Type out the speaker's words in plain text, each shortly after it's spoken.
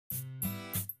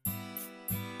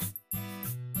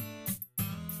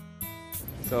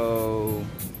So,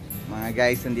 mga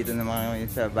guys, nandito naman kami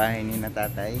sa bahay ni na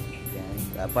tatay. Yan,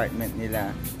 sa apartment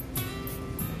nila.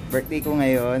 Birthday ko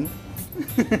ngayon.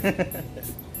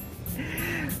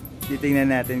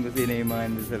 Titingnan natin kung sino yung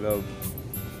mga nandun sa loob.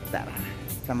 Tara,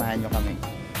 samahan nyo kami.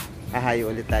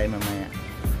 Hahayo ulit tayo mamaya.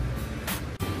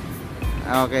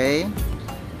 Okay.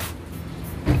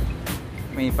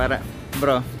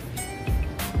 Bro.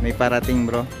 May parating,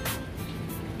 bro.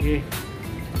 Okay.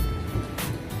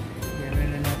 Yan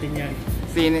na natin yan.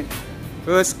 Sino?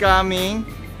 Who's coming?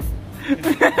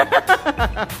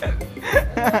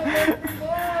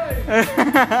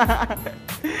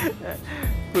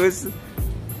 Who's...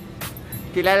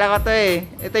 Kilala ko to eh.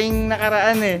 Ito yung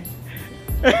nakaraan eh.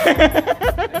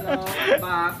 Hello,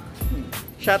 back.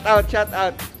 Shout out. Shout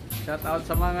out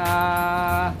sa mga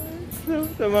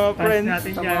friends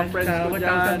natin sa dyan, mga friends sa ko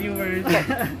 1,000 viewers.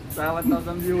 Sa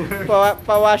 1,000 viewers.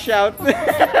 Pa-wash out.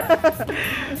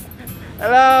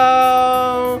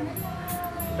 Hello!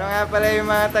 Ito nga pala yung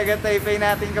mga taga Taipei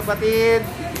nating kapatid.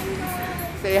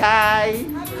 Say hi!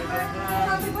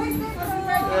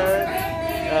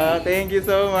 Thank you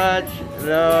so much.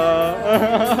 Hello!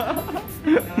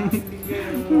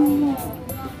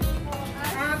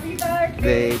 Happy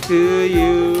birthday to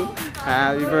you.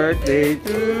 Happy birthday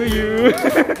to you.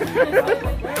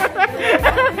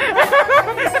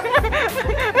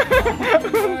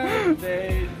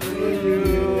 Birthday to you.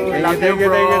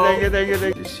 Thank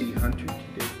you. To see Hunter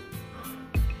today.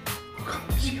 We'll come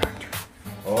to see Hunter.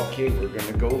 Okay, we're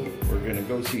gonna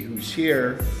go see who's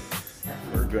here.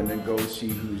 We're gonna go see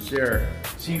who's there.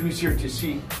 See who's here to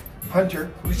see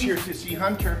Hunter. Who's here to see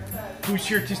Hunter? Who's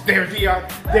here to... There they are.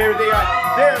 There they are.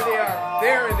 There they are.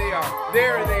 There they are.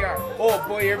 There they are. Oh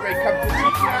boy, everybody come to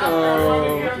see you.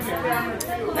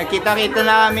 Nakita-kita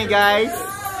na kami, guys.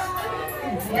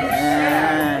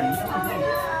 Ayan.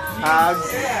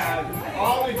 Hugs.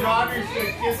 All the daughters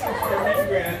get kisses for me,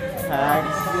 Grant.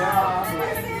 Hugs.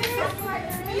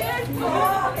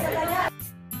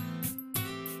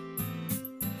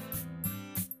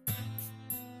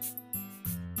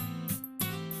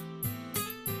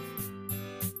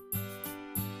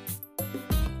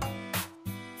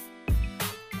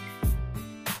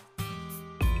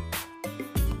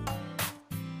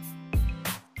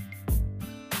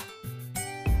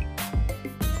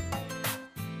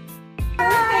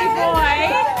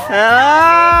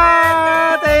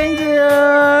 Ah, thank you.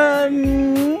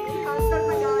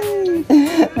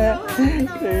 Thank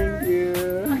you.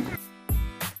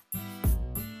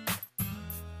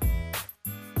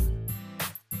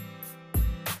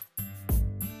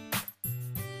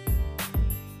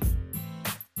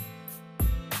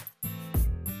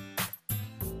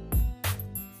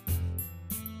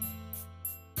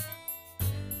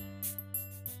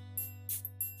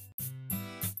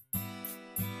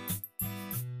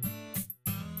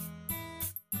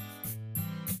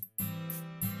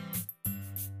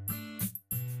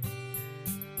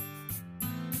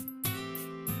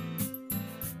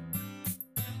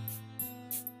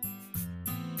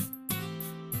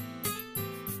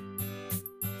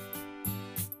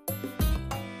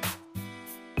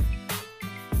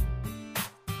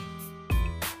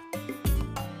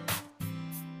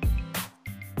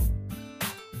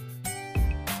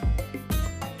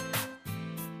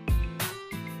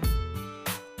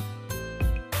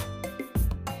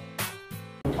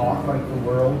 Talk like the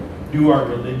world, do our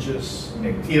religious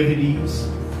activities,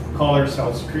 call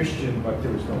ourselves Christian, but there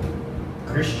was no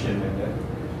Christian in it.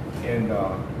 And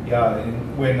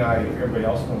when everybody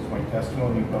else knows my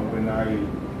testimony, but when I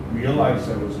realized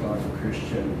I was not a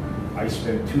Christian, I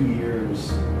spent 2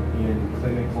 years in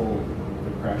clinical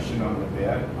depression on the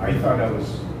bed. I thought I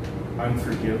was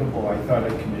unforgivable. I thought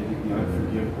I committed the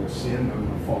unforgivable sin. I'm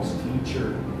a false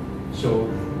teacher. So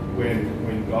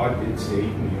when God did save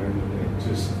me, I mean,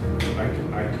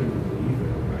 I couldn't believe it.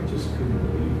 I just couldn't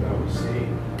believe I was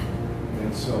saved.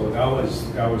 And so that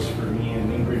was for me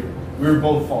and Ingrid. We were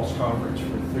both false converts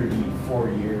for 34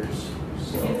 years.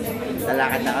 So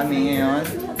Talakad na kami ngayon.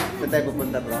 Saan tayo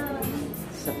pupunta, bro?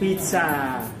 Sa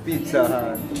pizza. Pizza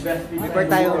Hut. Before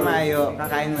tayo umayo,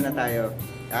 kakain muna tayo.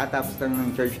 Kakatapos lang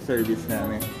ng church service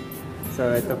namin.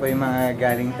 So ito po yung mga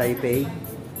galing Taipei.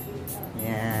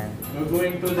 Yan. We're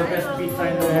going to the best pizza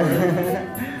in the world.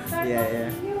 Yeah.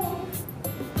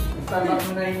 Starbucks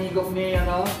mo na hinigop ni,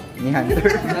 Ni Hunter.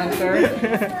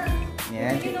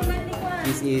 Yan.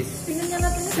 This is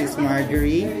Sis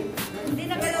Marjorie.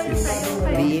 Sis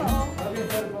Linne.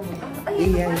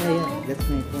 Yeah. That's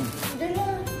my phone.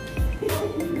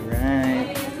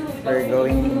 Right. We're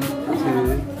going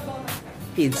to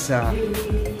pizza.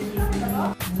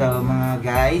 So mga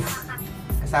guys,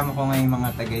 Kasama ko ngayon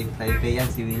mga taga-Taipei yan,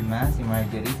 si Wilma, si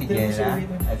Marjorie, si Jella,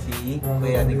 at si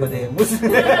Kuya Nicodemus.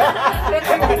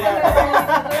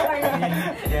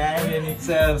 Yan.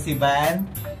 So, si Van.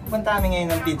 Pupunta kami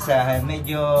ngayon ng pizzahan.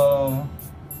 Medyo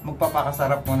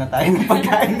magpapakasarap muna tayo ng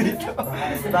pagkain dito.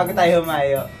 Bago tayo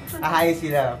humayo. Ahayos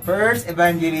sila. First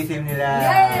evangelism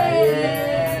nila.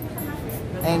 Yay!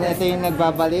 And ito yung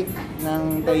nagbabalik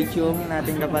ng Taichung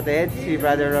nating kapatid, si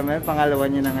Brother Romel, pangalawa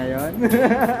niya na ngayon.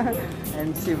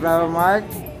 And si Brother Mark,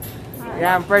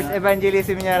 yan, first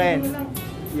evangelism niya rin.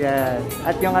 Yan.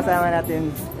 At yung kasama natin,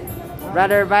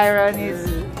 Brother Byron is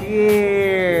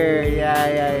here.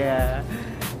 Yeah.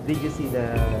 Did you see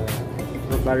the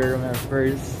Brother Romel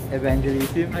first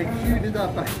evangelism? I queued it up.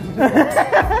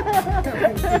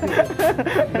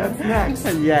 That's next.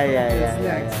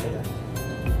 Yeah.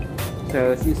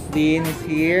 So, si Linne is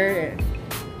here.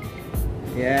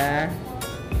 Yeah.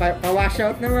 Pa-wash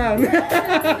out naman.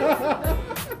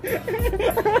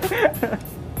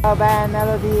 Band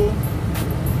melody.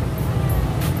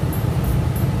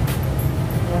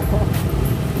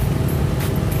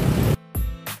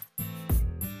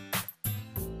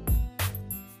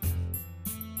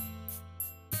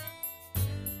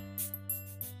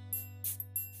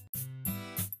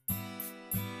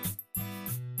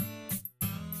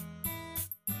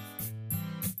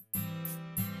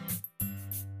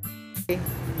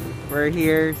 We're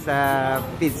here sa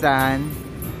pizzahan.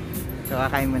 So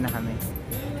kakain muna kami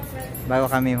bago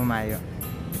kami humayo.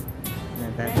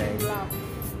 Natatay.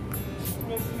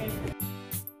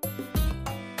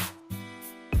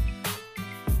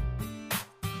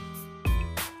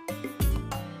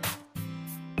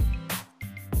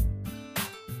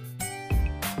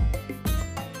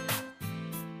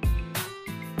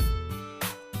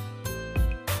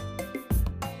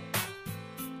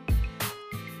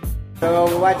 So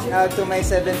watch out to my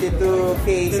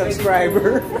 72K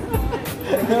subscriber.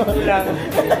 72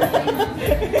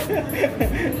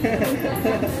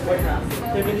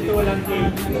 lang K.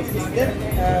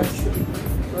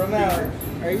 Romel,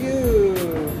 are you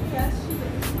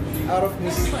out of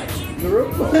this group?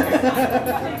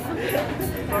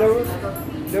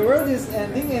 The world is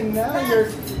ending and now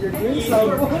you're doing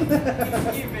something.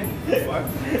 What?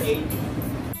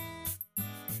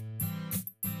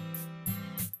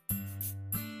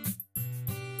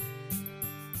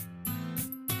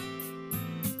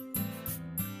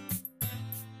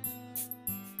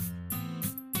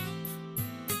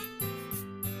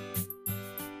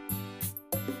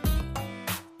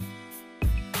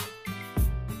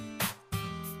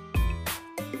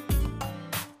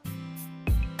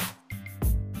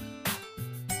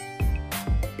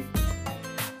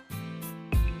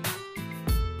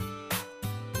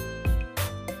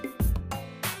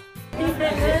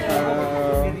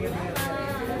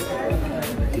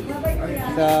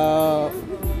 So,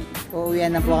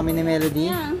 uuwian na po kami ni Melody,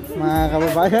 mga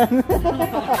kababayan.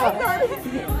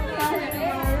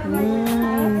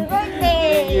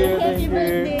 Birthday! Happy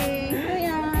birthday!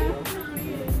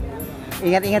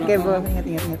 Ingat-ingat kayo po.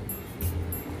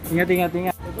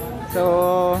 Ingat. So,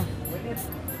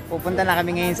 pupunta na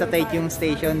kami ngayon sa Taichung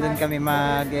Station. Doon kami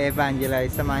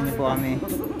mag-evangelize. Samahan niyo po kami.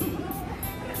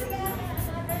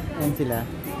 Yan sila.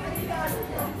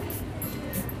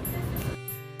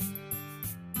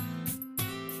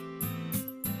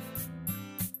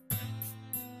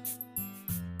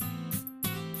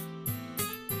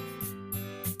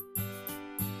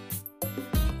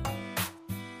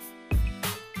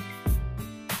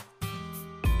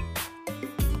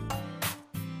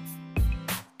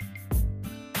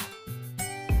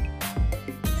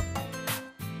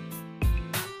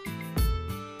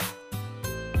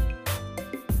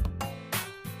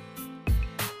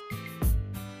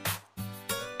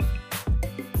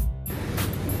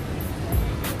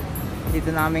 Dito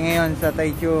na kami ngayon sa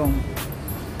Taichung.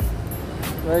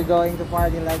 We're going to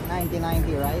party like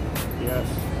 1990, right? Yes.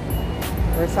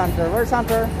 Where's Hunter?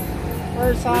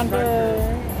 Alright.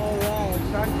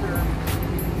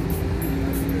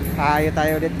 Tayo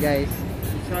tayo ulit, guys.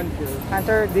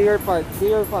 Hunter, do your part.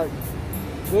 Who's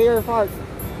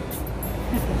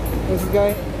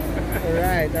going?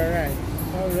 Alright.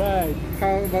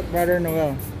 How about Brother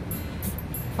Noel?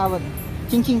 How about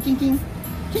ching ching?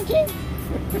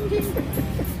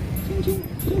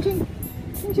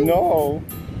 No.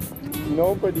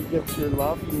 Nobody gets your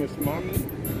love, Miss Mommy.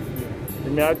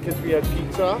 You're mad because we had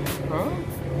pizza? Huh?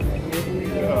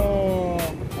 No.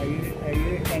 Are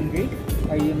you angry?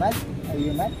 Are you mad?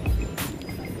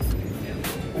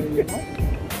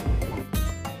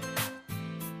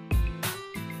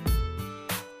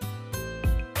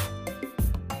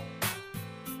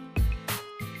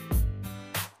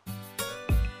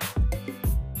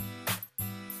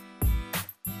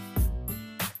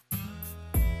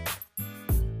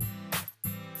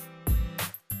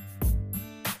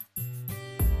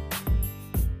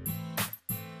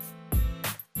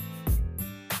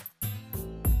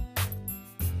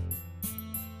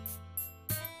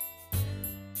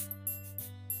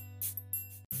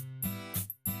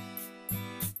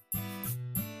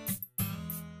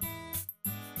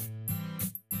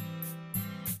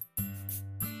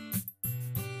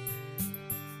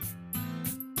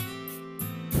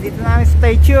 Dito namin sa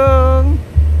Taichung.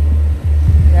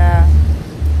 Yeah.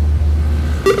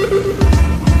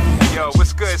 Yo,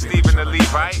 what's good, Stephen the Lead,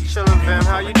 right? Chillin', fam.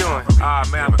 How you doing?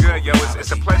 Man, I'm good, yo.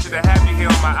 It's a pleasure to have you here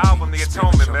on my album, The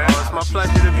Atonement, man. Oh, it's my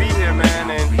pleasure to be here,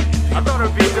 man. And I thought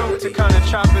it'd be dope to kind of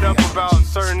chop it up about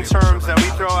certain terms that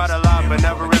we throw out a lot but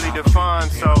never really define.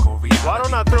 So why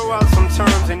don't I throw out some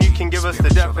terms and you can give us the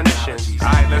definitions?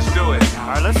 Alright, let's do it.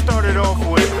 Alright, let's start it off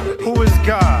with, who is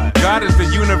God? God is the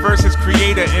universe's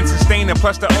creator and sustainer,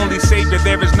 plus the only savior,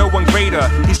 there is no one greater.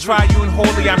 He's triune,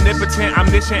 holy, omnipotent,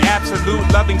 omniscient, absolute,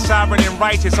 loving, sovereign, and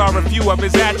righteous are a few of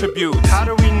his attributes. How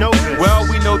do we know this? Well,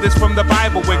 we know this from the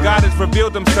Bible, where God has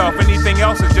revealed himself. Anything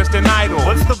else is just an idol.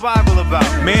 What's the Bible about?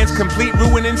 Man's complete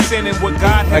ruin and sin, and what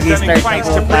God has done in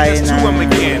Christ to bring us to him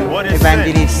again. What is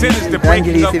Sin is the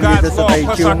breaking of God's law,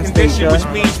 plus our condition, which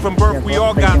means from birth we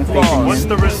all got flaws. What's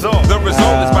the result? The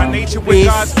result is by nature we're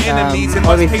God's enemies and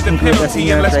must pay the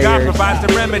penalty unless God provides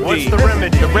the remedy. What's the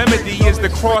remedy? The remedy is the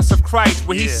cross of Christ,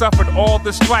 where he suffered all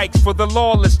the strikes for the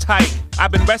lawless type.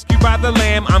 I've been rescued by the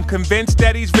Lamb, I'm convinced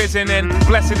that he's risen, and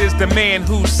blessed is the man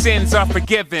whose sins are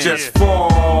forgiven. Just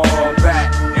fall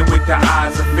back, and with the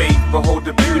eyes of faith, behold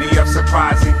the beauty of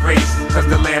surprising grace. Cause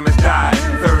the Lamb has died,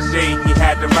 third day he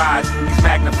had to rise, he's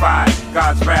magnified,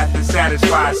 God's wrath is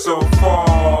satisfied. So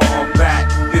fall back,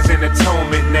 there's an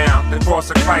atonement now, the cross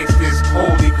of Christ is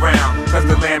holy ground. Cause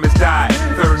the Lamb has died,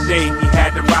 third day he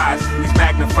had to rise, he's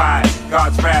magnified,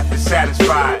 God's wrath is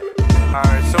satisfied.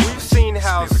 Alright, so we've seen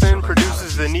how sin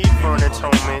produces the need for an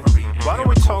atonement. Why don't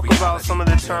we talk about some of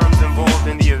the terms involved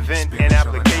in the event and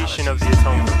application of the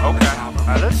atonement? Okay.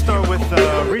 Alright, let's start with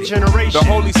regeneration. The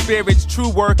Holy Spirit's true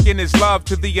work in his love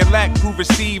to the elect who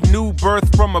receive new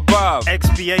birth from above.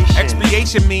 Expiation.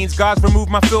 Expiation means God's removed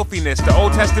my filthiness. The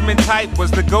Old Testament type was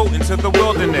the goat into the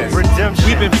wilderness. Redemption.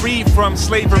 We've been freed from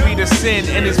slavery to sin,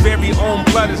 and his very own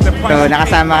blood is the price. So,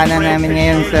 nakasama ka na namin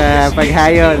ngayon sa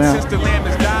paghayo, no? Since the Lamb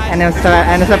has died, Ano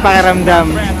sa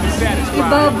pakiramdam?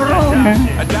 Iba, bro.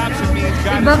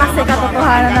 Iba kasi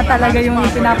katotohanan na talaga yung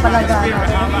ipinapalagaan.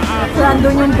 So,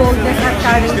 nandun yung boldness at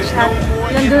courage at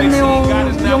nandun yung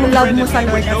love mo sa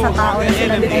Lord at sa tao na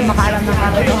sila din ay makaalam ng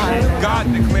katotohanan.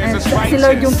 And si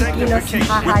Lord yung kikilos,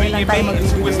 makahayo lang tayo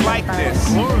magbibigay ng tao.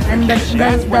 And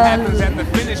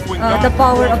the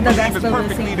power of the gospel will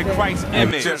save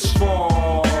them. just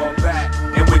fall back.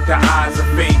 And with the eyes of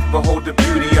faith, behold the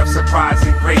beauty of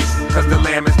surprising grace. Cause the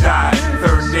Lamb has died,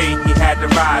 third day he had to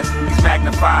rise, he's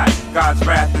magnified, God's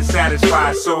wrath is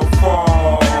satisfied. So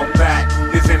fall back,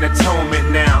 there's an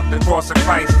atonement now, the cross of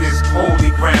Christ is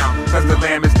holy ground. Cause the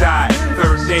Lamb has died,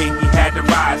 third day he had to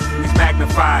rise, he's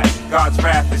magnified, God's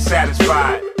wrath is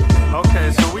satisfied.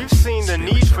 Okay, so we've seen the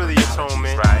need for the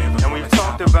atonement, and we've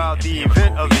talked about the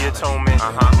event of the atonement.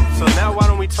 So now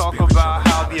why don't we talk about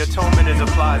how the atonement is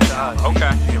applied to us?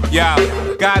 Okay. Yeah,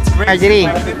 God's grace Marjorie,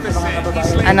 is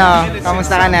magnificent. ano,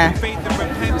 kamusta ka na?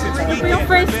 Yung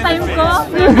first time ko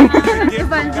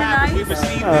evangelize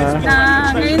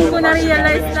na ngayon ko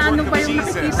na-realize na ano pa yung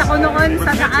nakikita ko noon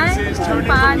sa daan, kung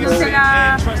paano sila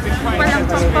palang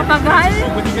pagpapagal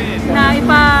na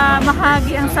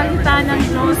ipamahagi ang salita ng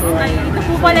Diyos. Ay ito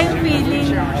po pala yung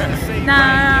feeling na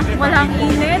walang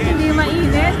init, hindi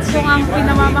mainit kung ang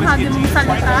pinamamahagi mong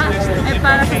salita ay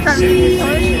para sa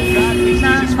salvation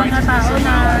ng mga tao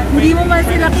na hindi mo man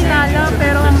sila kilala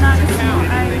pero ang nais mo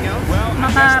ay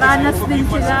makaranas din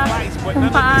sila kung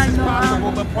paano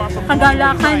ang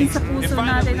kagalakan sa puso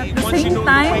natin at the same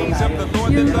time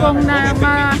yun pong na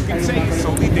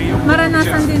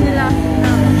maranasan din nila na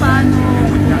kung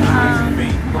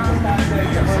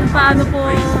paano po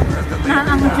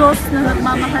na ang Diyos na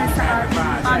nagmamahal sa atin,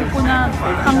 paano po na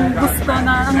ang gusto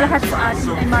na ang lahat sa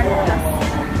atin ay maligtas.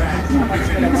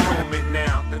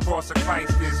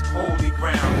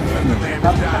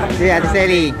 Si Ate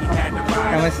Selly,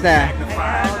 kamusta?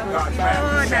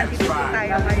 Nandito po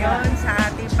tayo ngayon sa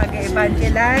ating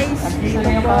pag-evangelize dito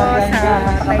po sa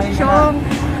Taichung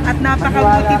at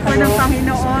napakabuti po ng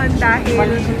Panginoon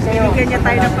dahil binigyan niya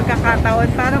tayo ng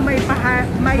pagkakataon para may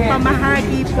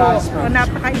pamahagi po o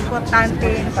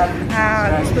napaka-importante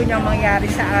gusto niyang mangyari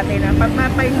sa atin na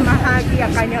pagmapahagi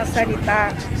ang kanyang salita.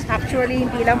 Actually,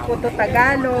 hindi lang po ito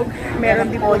Tagalog,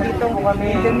 meron din po ditong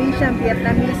Indonesian,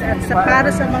 Vietnamese at para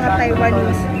sa mga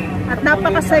Taiwanese. At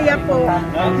napakasaya po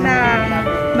na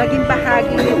maging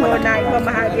bahagi nito na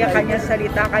ipamahagi ang kanyang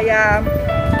salita. Kaya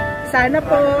sana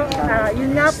po,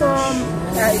 yun nga po,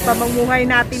 ipamumuhay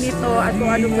natin ito at kung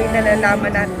ano po yung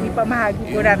nalalaman natin,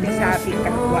 ipamahagi po natin sa ating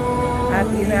kapwa. At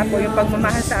yun nga po, yung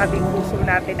pagmamahal sa ating puso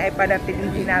natin ay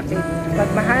panatilihin natin.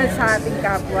 Magmahal sa ating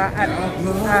kapwa at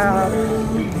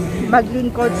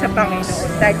maglingkod sa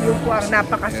Panginoon. Dahil yun po ang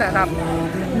napakasarap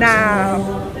na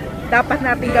dapat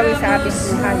natin gawin sa ating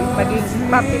buhay. Maging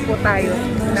parte po tayo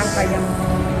ng kanyang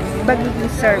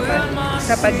magiging servant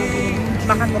sa pagiging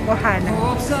makatotohanan.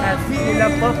 At yun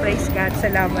lang po, praise God.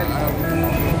 Salamat po.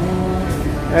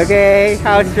 Okay,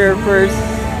 how's your first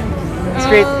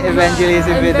street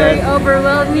evangelism with us? Very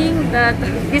overwhelming that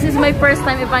this is my first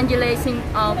time evangelizing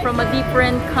from a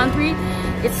different country.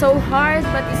 It's so hard,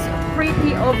 but it's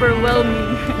pretty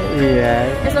overwhelming. Yeah.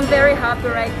 Because I'm very happy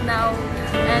right now,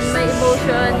 and my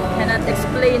emotion cannot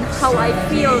explain how I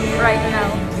feel right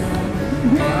now.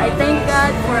 I thank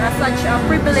God for such a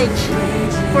privilege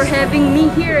for having me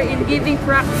here in giving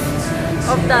practice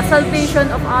of the salvation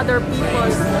of other people.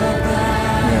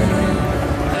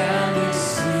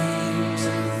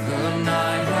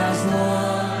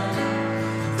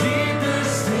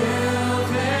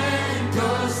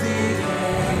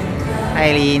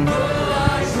 Eileen,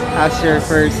 how's your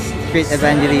first street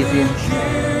evangelism?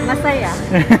 Masaya.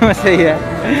 Masaya.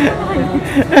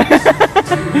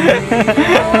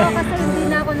 Oo, kasi hindi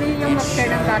na ako niliyong mag-share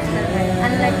ng gospel,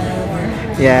 unlike before.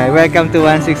 Yeah, welcome to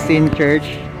 116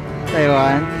 Church,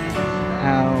 Taiwan.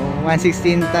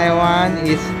 116 Taiwan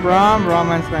is from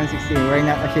Romans 1:16. We're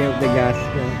not ashamed of the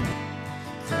gospel.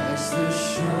 That's the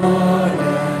shore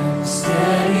and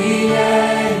steady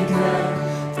anchor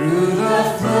through the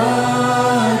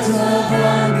floods of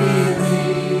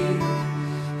unbelief.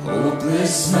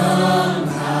 Hopeless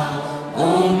somehow,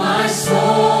 oh my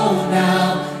soul,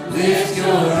 now lift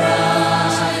your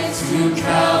eyes to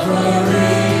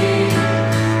Calvary.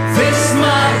 This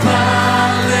my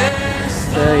palace.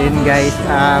 So yun guys,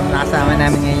 nakasama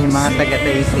namin ngayon yung mga taga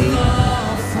Taipei.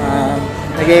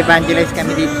 Nag-evangelize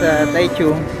kami dito sa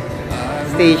Taichung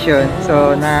station.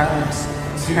 So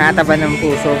nakataba ng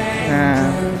puso na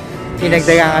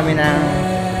pinagdagan kami ng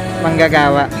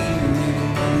manggagawa.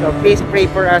 So please pray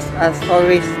for us as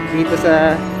always dito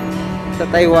sa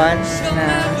Taiwan na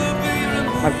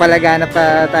magpalagana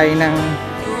pa tayo ng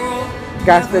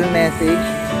gospel message.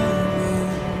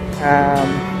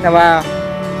 Nawa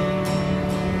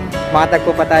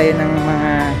makatagpo pa tayo ng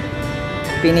mga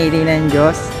pinili ng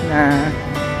Diyos na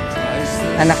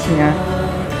anak niya.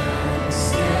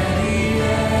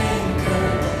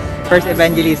 First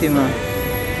evangelism mo.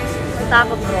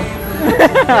 Takot ko.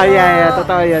 Yeah,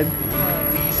 totoo yan.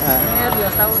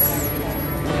 Nervyos. Tapos,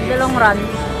 in the long run,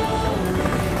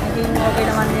 naging okay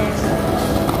naman yung result.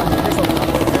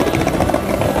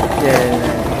 Yeah.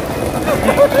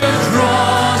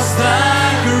 Across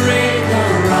that great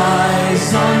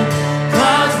horizon.